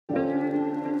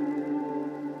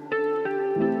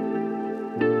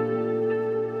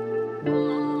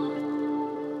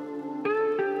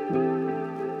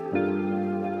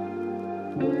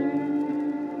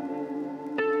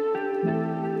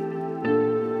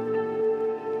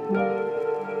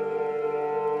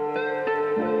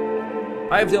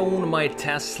I've owned my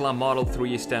Tesla Model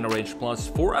 3 Standard Range Plus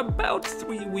for about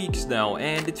 3 weeks now,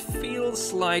 and it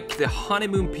feels like the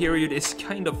honeymoon period is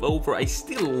kind of over. I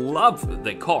still love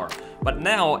the car, but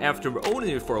now after owning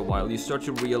it for a while, you start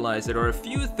to realize there are a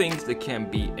few things that can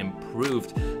be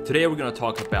improved. Today we're going to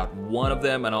talk about one of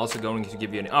them, and also going to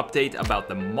give you an update about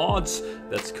the mods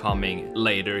that's coming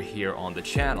later here on the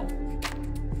channel.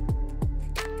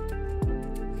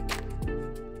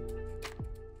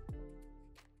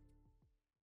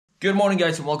 Good morning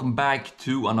guys, and welcome back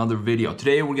to another video.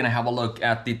 Today we're gonna have a look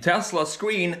at the Tesla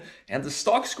screen, and the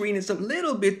stock screen is a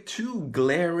little bit too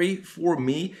glary for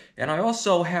me, and I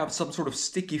also have some sort of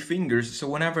sticky fingers, so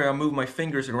whenever I move my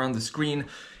fingers around the screen,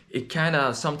 it kind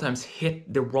of sometimes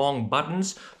hit the wrong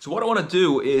buttons. So what I want to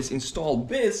do is install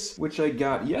this, which I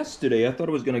got yesterday. I thought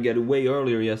I was going to get it way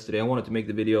earlier yesterday. I wanted to make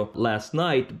the video last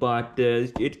night, but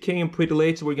it came pretty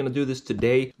late, so we're going to do this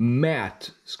today.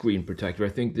 Matte screen protector. I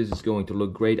think this is going to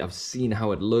look great. I've seen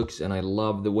how it looks, and I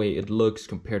love the way it looks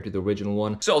compared to the original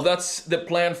one. So that's the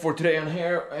plan for today, and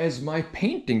here is my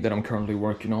painting that I'm currently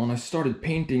working on. I started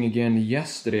painting again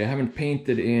yesterday. I haven't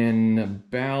painted in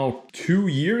about 2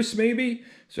 years maybe.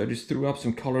 So I just threw up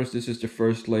some colors. This is the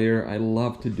first layer. I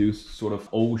love to do sort of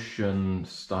ocean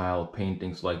style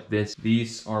paintings like this.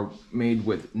 These are made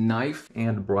with knife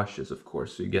and brushes, of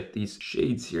course. So you get these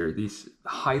shades here, these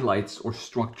highlights or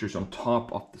structures on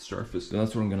top of the surface. And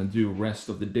that's what I'm gonna do rest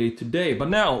of the day today. But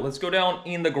now let's go down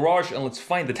in the garage and let's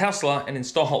find the Tesla and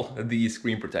install the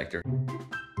screen protector.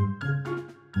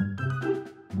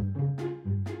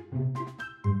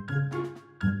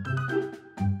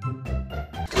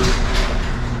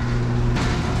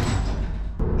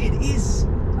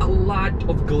 Lot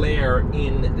of glare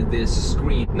in this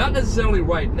screen. Not necessarily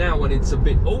right now when it's a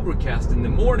bit overcast in the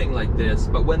morning like this,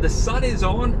 but when the sun is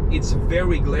on, it's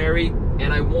very glary,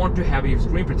 and I want to have a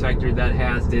screen protector that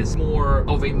has this more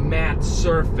of a matte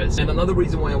surface. And another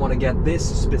reason why I want to get this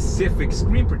specific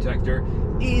screen protector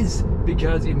is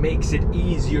because it makes it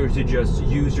easier to just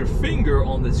use your finger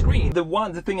on the screen.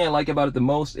 The thing I like about it the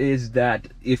most is that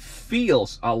it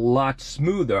feels a lot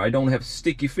smoother. I don't have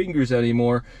sticky fingers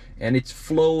anymore, and it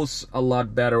flows a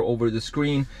lot better over the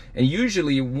screen. And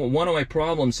usually one of my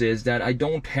problems is that I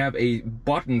don't have a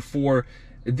button for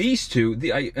these two.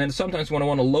 And sometimes when I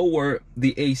want to lower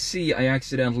the AC, I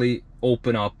accidentally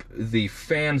open up the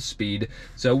fan speed.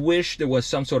 So I wish there was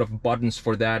some sort of buttons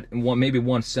for that, and maybe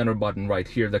one center button right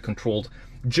here that controlled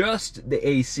just the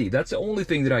AC. That's the only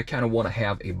thing that I kind of want to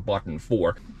have a button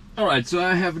for. Alright, so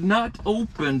I have not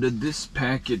opened this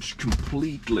package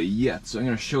completely yet, so I'm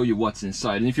going to show you what's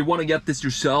inside. And if you want to get this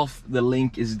yourself, the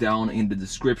link is down in the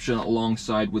description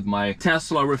alongside with my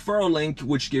Tesla referral link,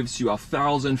 which gives you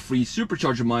 1,000 free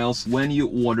supercharger miles when you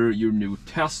order your new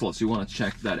Tesla. So you want to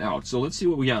check that out. So let's see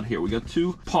what we got here. We got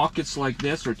two pockets like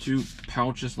this, or two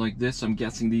pouches like this. I'm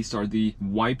guessing these are the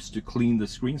wipes to clean the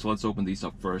screen. So let's open these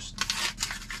up first.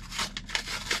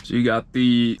 So you got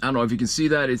the, I don't know if you can see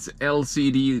that, it's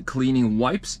LCD cleaning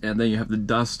wipes, and then you have the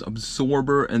dust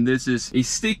absorber, and this is a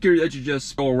sticker that you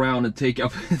just go around and take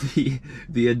up the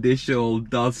additional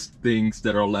dust things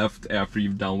that are left after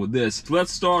you've done with this. So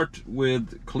let's start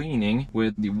with cleaning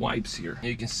with the wipes here.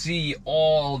 You can see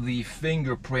all the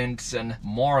fingerprints and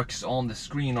marks on the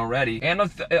screen already. And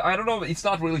I don't know, it's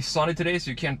not really sunny today, so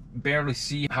you can barely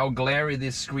see how glary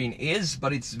this screen is,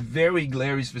 but it's very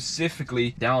glary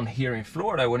specifically down here in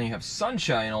Florida when you have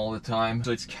sunshine all the time.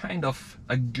 So it's kind of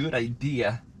a good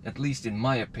idea, at least in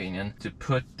my opinion, to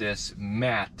put this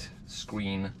matte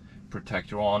screen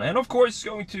protector on, and of course it's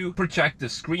going to protect the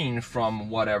screen from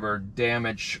whatever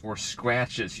damage or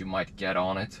scratches you might get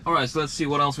on it. Alright, so let's see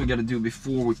what else we got to do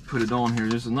before we put it on here.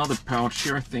 There's another pouch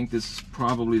here. I think this is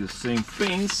probably the same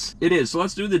things. It is. So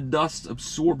let's do the dust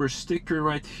absorber sticker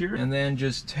right here, and then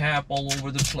just tap all over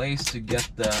the place to get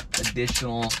the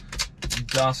additional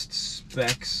dust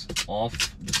specks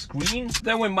off the screen.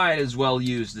 Then we might as well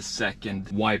use the second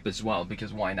wipe as well,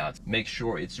 because why not? Make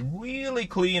sure it's really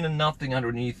clean and nothing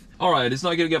underneath. Alright, it's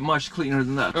not gonna get much cleaner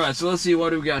than that. Alright, so let's see what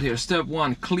do we got here. Step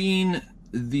 1, clean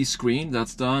the screen.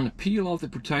 That's done. Peel off the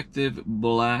protective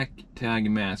black tag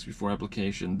mask before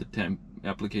application the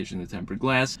tempered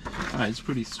glass. Alright, it's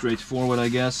pretty straightforward, I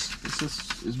guess.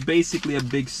 This is basically a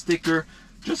big sticker,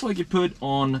 just like you put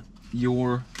on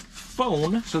your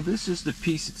phone. So this is the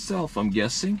piece itself, I'm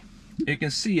guessing. You can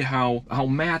see how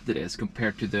matte it is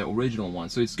compared to the original one.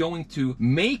 So it's going to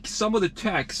make some of the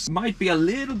text might be a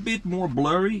little bit more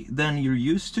blurry than you're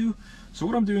used to. So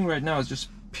what I'm doing right now is just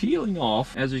peeling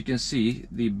off, as you can see,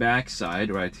 the back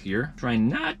side right here. Trying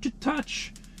not to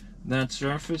touch that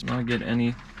surface, not get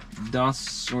any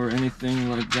dust or anything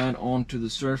like that onto the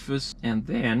surface. And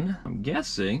then I'm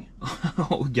guessing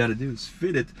all we gotta do is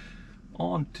fit it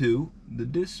onto the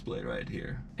display right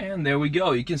here. And there we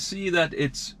go. You can see that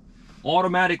it's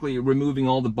automatically removing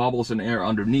all the bubbles and air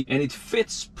underneath, and it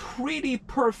fits pretty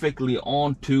perfectly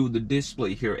onto the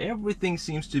display here. Everything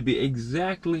seems to be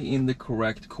exactly in the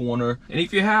correct corner. And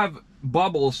if you have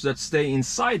bubbles that stay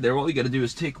inside there, all you gotta do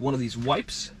is take one of these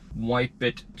wipes, wipe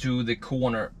it to the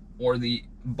corner or the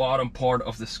bottom part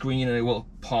of the screen, and it will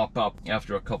pop up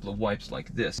after a couple of wipes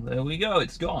like this. There we go,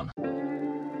 it's gone.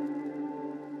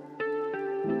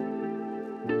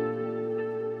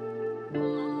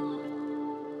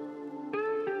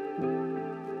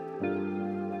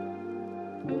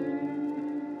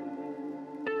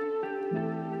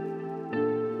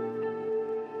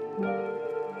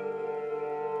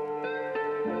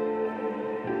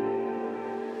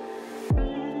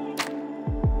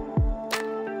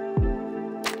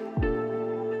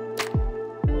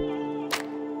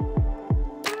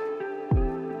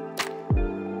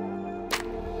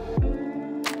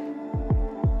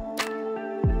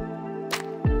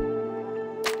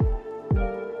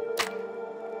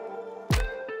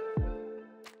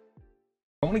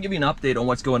 I want to give you an update on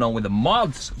what's going on with the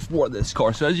mods for this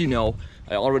car. So as you know,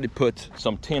 I already put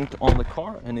some tint on the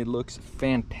car and it looks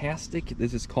fantastic.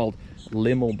 This is called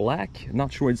Limo Black.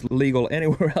 Not sure it's legal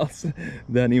anywhere else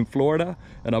than in Florida.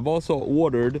 And I've also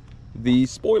ordered the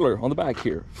spoiler on the back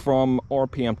here from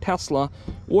RPM Tesla.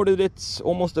 Ordered it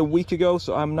almost a week ago,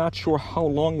 so I'm not sure how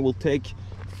long it will take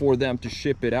for them to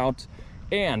ship it out.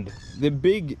 And the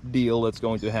big deal that's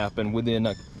going to happen within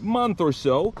a month or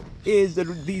so is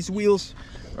that these wheels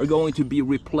are going to be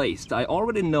replaced. I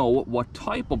already know what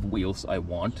type of wheels I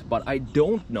want, but I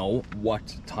don't know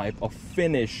what type of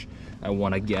finish I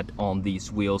want to get on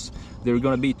these wheels. They're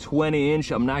going to be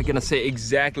 20-inch. I'm not going to say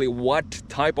exactly what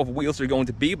type of wheels they're going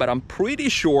to be, but I'm pretty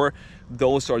sure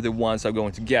those are the ones I'm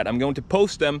going to get. I'm going to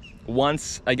post them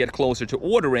once I get closer to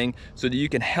ordering so that you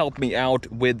can help me out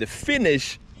with the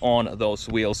finish on those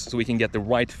wheels, so we can get the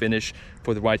right finish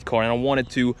for the right car. And I wanted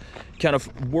to kind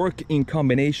of work in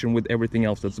combination with everything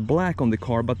else that's black on the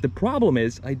car, but the problem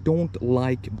is I don't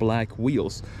like black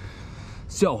wheels.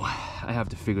 So I have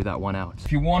to figure that one out.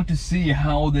 If you want to see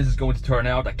how this is going to turn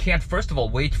out, I can't first of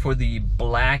all wait for the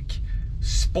black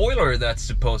spoiler that's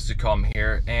supposed to come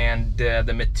here, and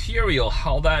the material,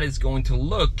 how that is going to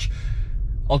look.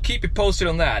 I'll keep you posted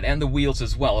on that, and the wheels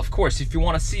as well. Of course, if you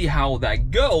want to see how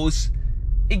that goes,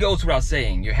 it goes without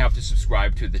saying, you have to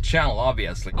subscribe to the channel,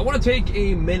 obviously. I want to take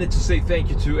a minute to say thank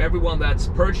you to everyone that's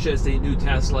purchased a new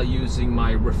Tesla using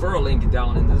my referral link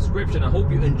down in the description. I hope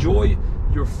you enjoy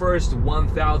your first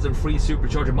 1,000 free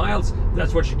supercharger miles.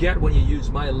 That's what you get when you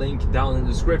use my link down in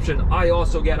the description. I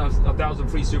also get 1,000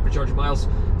 free supercharger miles,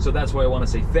 so that's why I want to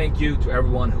say thank you to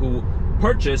everyone who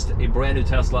purchased a brand new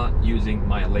Tesla using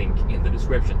my link in the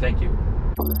description. Thank you.